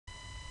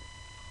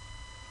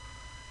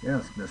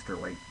Yes, Mr.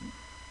 Layton,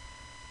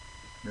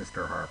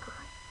 Mr. Harper,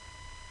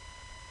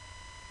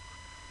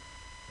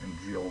 and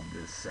Jill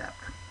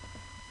Duceppe.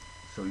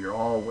 So you're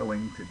all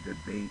willing to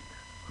debate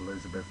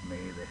Elizabeth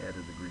May, the head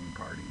of the Green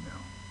Party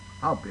now.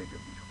 How big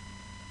of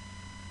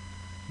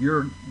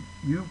you?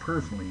 You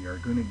personally are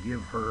going to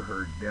give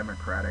her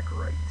democratic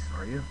rights,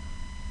 are you?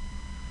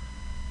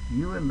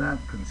 You and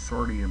that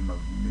consortium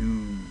of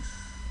news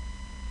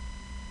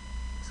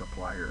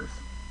suppliers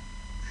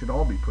should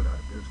all be put out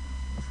of business,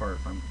 as far as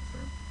I'm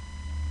concerned.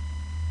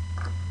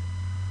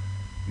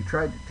 You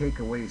tried to take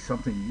away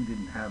something you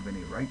didn't have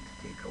any right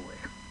to take away.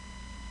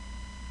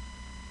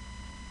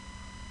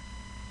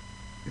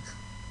 It's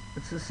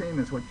it's the same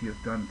as what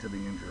you've done to the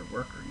injured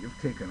worker. You've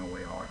taken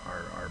away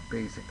our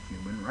basic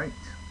human rights.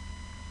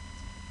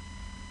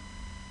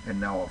 And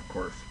now, of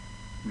course,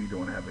 we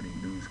don't have any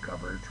news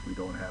coverage. We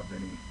don't have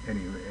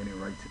any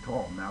rights at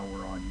all. Now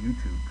we're on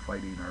YouTube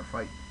fighting our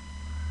fight.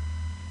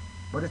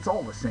 But it's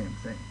all the same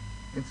thing.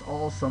 It's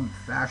all some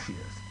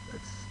fascist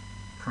that's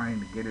trying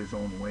to get his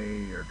own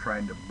way or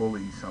trying to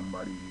bully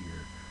somebody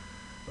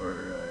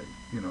or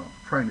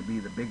trying to be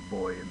the big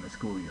boy in the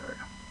schoolyard.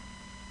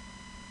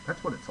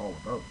 That's what it's all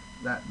about.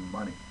 That and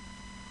money.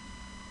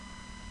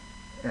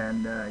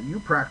 And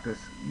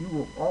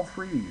all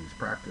three of you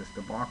practice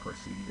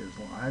democracy.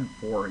 I'm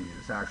four of you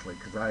actually,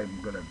 because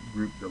I'm going to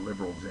group the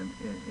liberals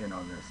in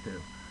on this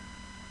too.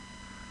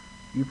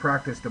 You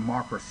practice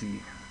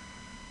democracy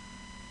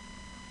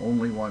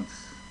only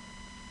once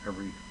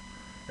every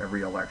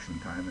every election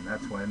time, and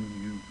that's when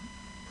you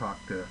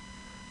talk to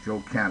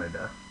Joe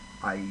Canada,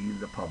 i.e.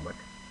 the public,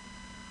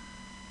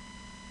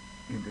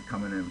 into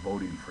coming and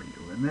voting for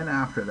you. And then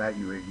after that,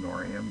 you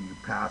ignore him. You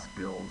pass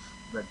bills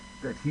that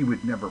he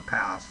would never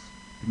pass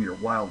in your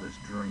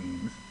wildest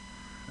dreams,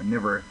 and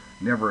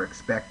never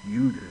expect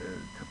you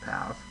to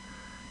pass,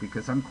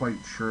 because I'm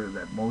quite sure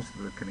that most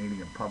of the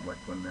Canadian public,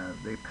 when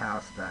they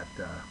passed that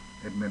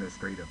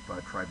Administrative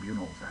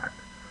Tribunals Act,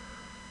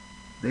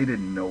 they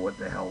didn't know what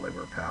the hell they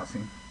were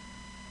passing.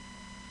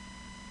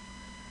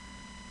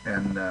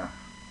 And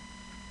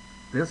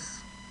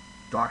this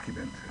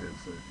document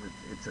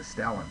it's a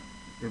Stalin.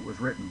 It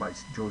was written by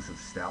Joseph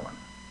Stalin.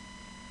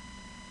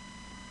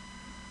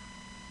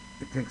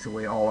 It takes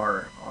away all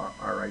our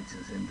rights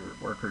as injured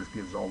workers,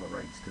 gives all the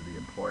rights to the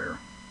employer.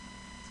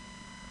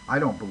 I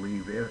don't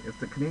believe if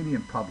the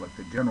Canadian public,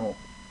 the general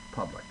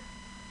public,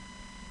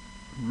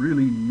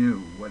 really knew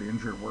what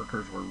injured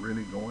workers were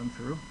really going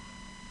through,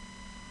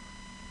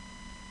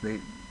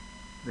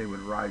 they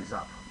would rise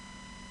up.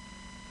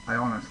 I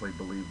honestly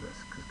believe this,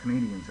 because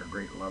Canadians are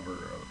great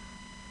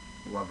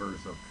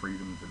lovers of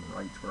freedoms and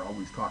rights. We're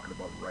always talking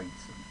about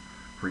rights and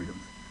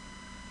freedoms,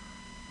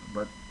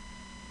 but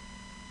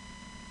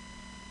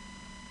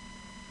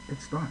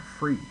it's not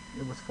free.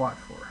 It was fought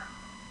for.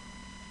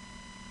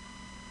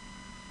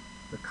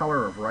 The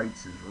color of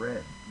rights is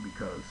red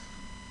because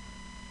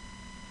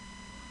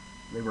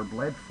they were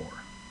bled for.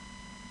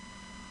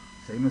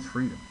 Same as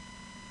freedom.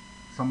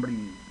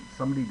 Somebody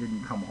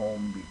didn't come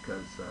home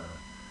because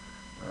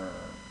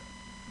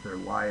they're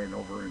lying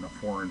over in a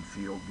foreign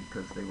field,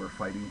 because they were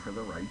fighting for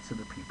the rights of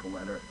the people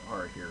that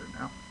are here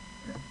now,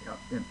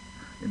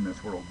 in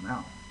this world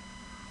now.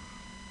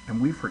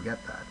 And we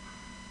forget that.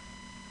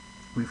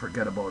 We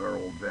forget about our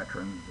old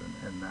veterans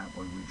and that,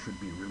 when we should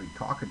be really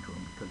talking to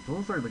them, because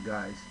those are the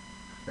guys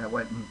that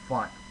went and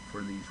fought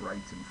for these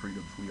rights and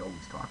freedoms we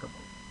always talk about.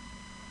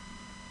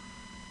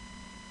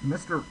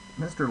 Mr.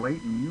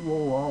 Layton, you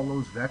owe all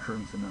those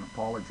veterans an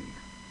apology.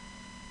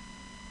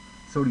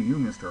 So do you,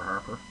 Mr.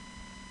 Harper.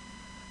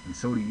 And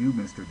so do you,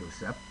 Mr.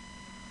 Duceppe.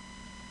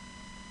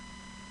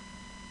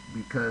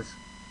 Because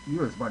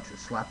you as much as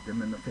slapped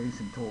them in the face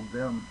and told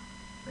them,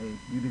 hey,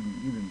 you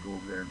didn't go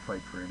over there and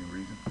fight for any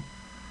reason.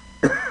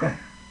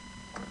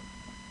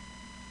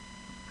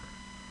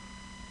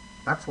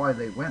 That's why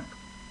they went.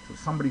 So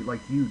somebody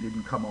like you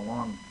didn't come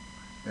along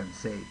and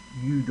say,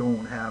 you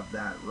don't have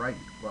that right.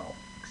 Well,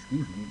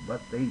 excuse me,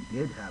 but they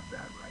did have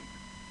that right.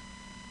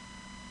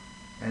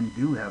 And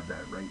do have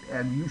that right.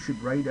 And you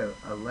should write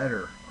a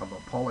letter of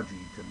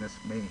apology to Miss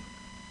May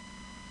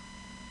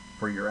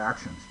for your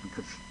actions,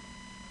 because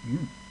you,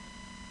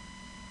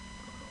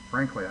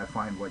 frankly, I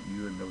find what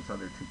you and those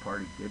other two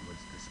parties did was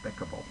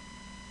despicable.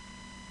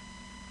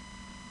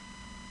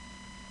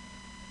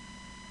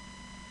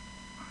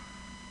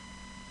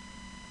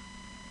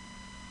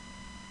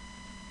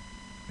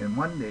 And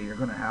one day you're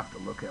going to have to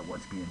look at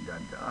what's being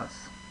done to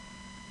us.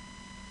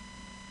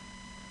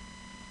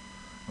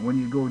 And when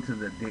you go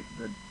to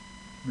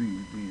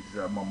these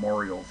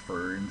memorials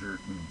for injured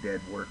and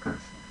dead workers,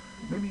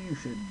 maybe you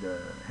should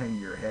hang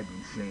your head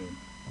in shame,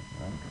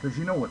 because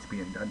you know what's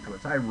being done to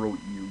us. I wrote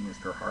you,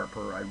 Mr.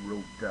 Harper. I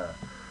wrote,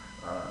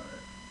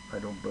 I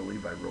don't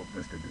believe I wrote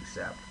Mr.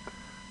 Duceppe,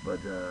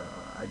 but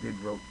I did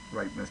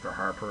write Mr.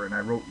 Harper, and I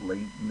wrote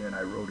Layton, and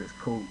I wrote his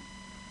coat,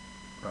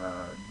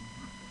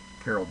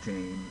 Carol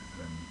James,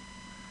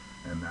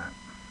 and that.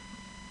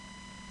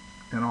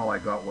 And all I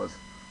got was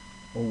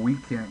Oh, we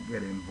can't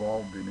get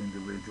involved in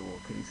individual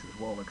cases.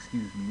 Well,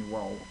 excuse me,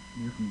 well,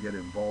 you can get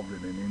involved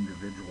in an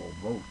individual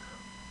vote.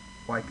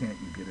 Why can't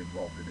you get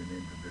involved in an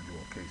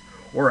individual case?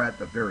 Or at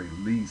the very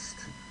least,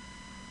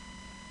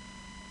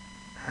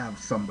 have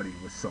somebody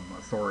with some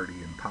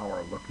authority and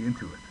power look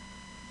into it.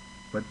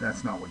 But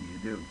that's not what you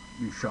do.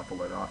 You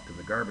shuffle it off to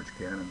the garbage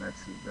can, and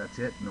that's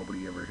it.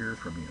 Nobody ever hears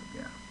from you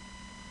again.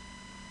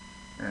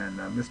 And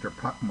Mr.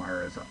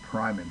 Puckmeyer is a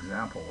prime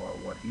example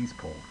of what he's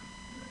pulled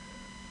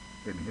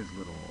in his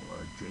little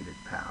jaded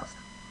past.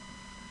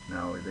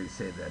 Now they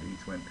say that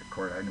he's went to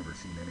court. I never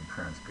seen any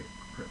transcript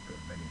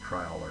of any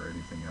trial or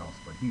anything else,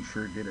 but he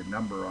sure did a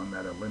number on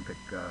that Olympic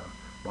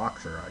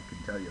boxer. I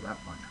can tell you that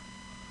much.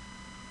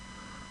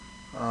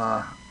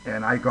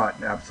 And I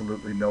got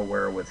absolutely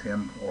nowhere with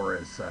him or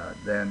his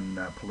then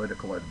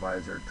political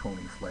advisor,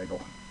 Tony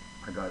Flegel.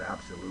 I got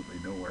absolutely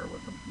nowhere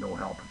with them, no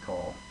help at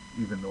all,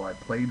 even though I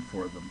played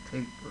for them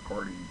tape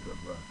recordings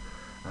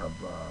of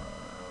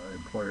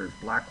employers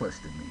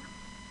blacklisted me.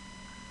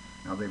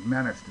 Now they've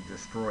managed to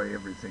destroy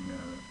everything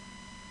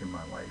in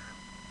my life.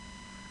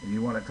 And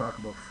you want to talk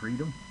about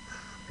freedom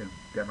and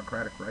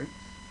democratic rights?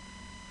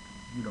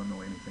 You don't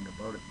know anything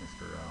about it,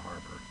 Mr.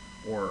 Harper,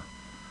 or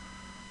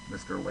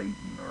Mr.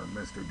 Layton, or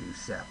Mr.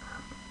 Duceppe,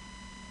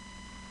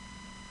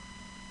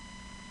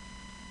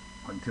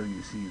 until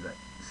you see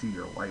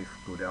your life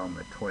go down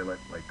the toilet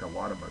like a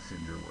lot of us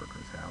injured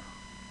workers have,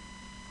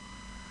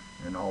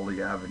 and all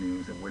the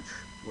avenues in which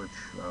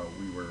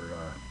we were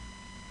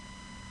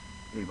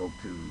able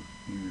to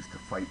use to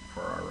fight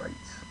for our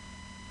rights.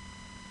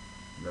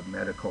 The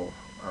medical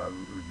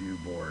review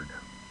board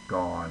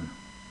gone,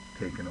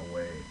 taken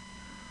away.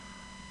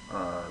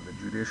 The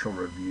judicial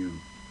review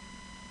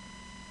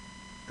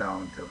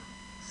down to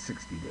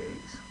 60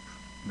 days.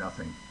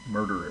 Nothing.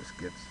 Murderous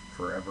gets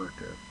forever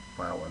to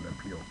file an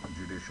appeal, a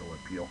judicial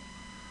appeal.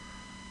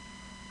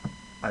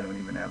 I don't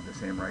even have the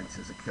same rights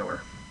as a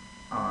killer.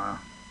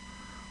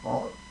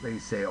 All they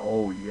say,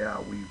 oh yeah,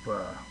 we've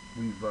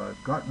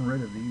gotten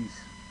rid of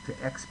these to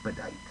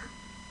expedite.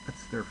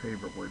 That's their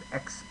favorite word,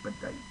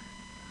 expedite.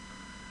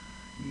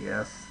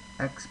 Yes,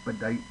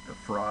 expedite the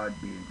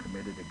fraud being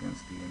committed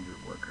against the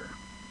injured worker.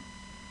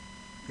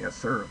 Yes,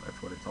 sir,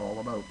 that's what it's all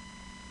about.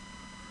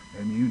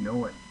 And you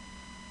know it,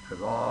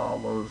 because all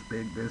those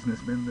big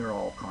businessmen, they're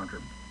all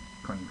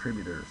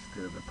contributors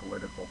to the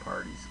political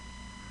parties.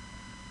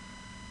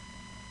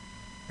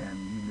 And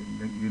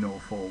you know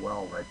full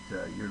well that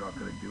you're not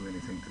going to do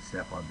anything to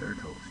step on their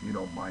toes. You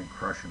don't mind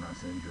crushing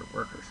us injured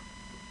workers.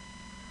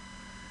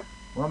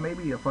 Well,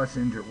 maybe if us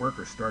injured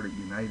workers started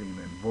uniting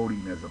and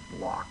voting as a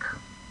bloc,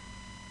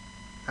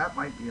 that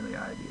might be the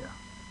idea.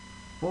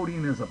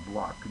 Voting as a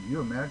bloc, could you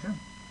imagine?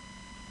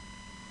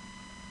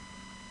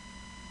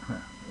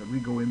 We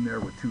go in there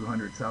with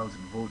 200,000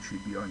 votes,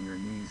 you'd be on your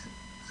knees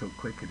so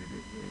quick it'd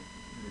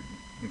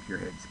make your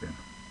head spin.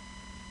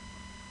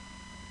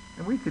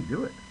 And we could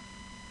do it.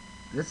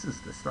 This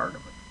is the start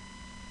of it.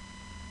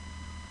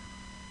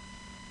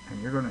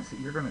 And you're going to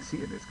see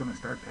it. It's going to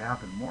start to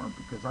happen more,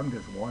 because I'm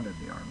just one in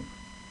the Army.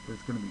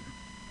 There's going to be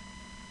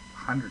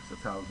hundreds of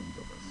thousands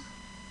of us.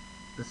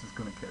 This is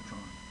going to catch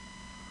on.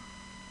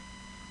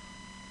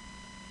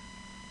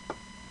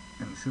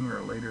 And sooner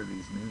or later,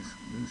 these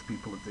news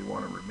people, if they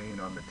want to remain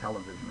on the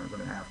television, are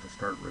going to have to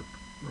start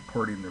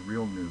reporting the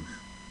real news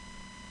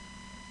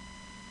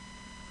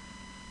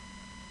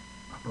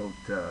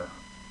about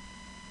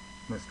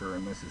Mr.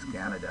 and Mrs.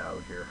 Canada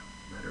out here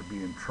that are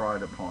being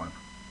trod upon.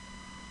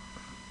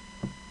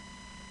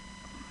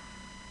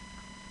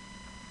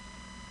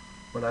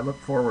 But I look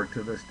forward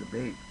to this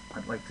debate.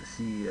 I'd like to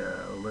see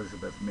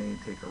Elizabeth May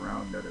take a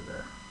round out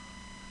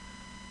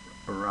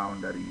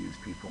of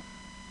used people.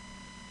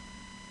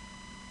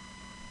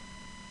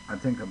 I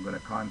think I'm going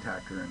to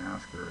contact her and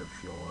ask her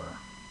if she'll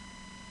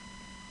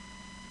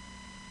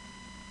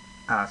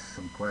ask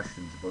some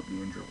questions about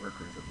the injured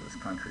workers of this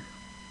country.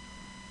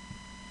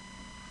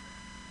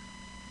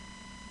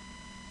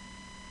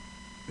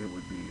 It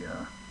would be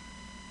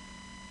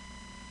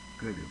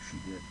good if she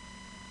did.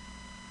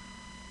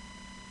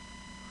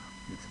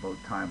 It's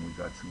about time we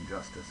got some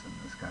justice in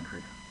this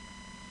country.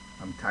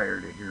 I'm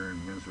tired of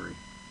hearing misery.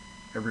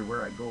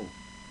 Everywhere I go,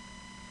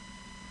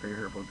 I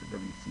hear about the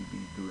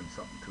WCB doing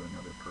something to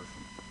another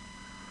person.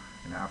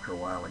 And after a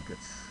while, it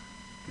gets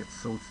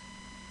so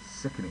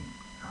sickening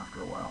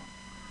after a while.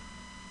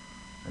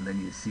 And then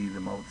you see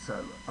them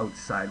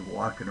outside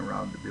walking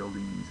around the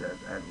buildings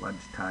at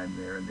lunchtime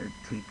there, and they're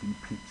taking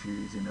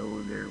pictures, and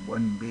oh, they're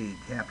one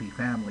big happy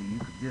family. You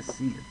could just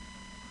see it.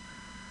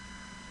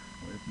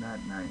 Well, it's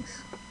not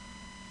nice.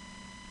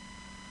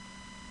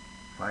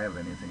 If I have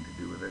anything to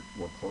do with it,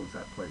 we'll close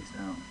that place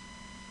down.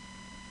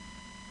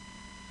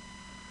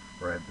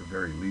 Or at the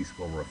very least,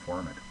 we'll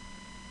reform it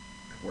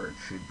to where it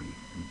should be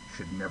and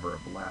should never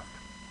have left.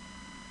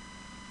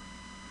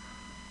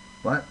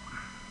 But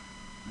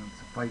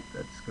it's a fight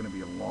that's going to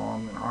be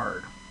long and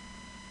hard.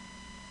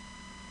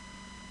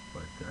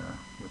 But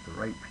with the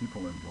right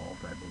people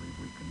involved, I believe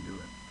we can do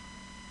it.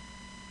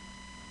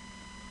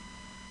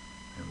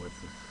 And with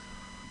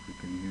we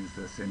can use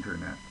this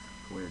internet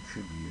the way it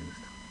should be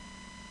used.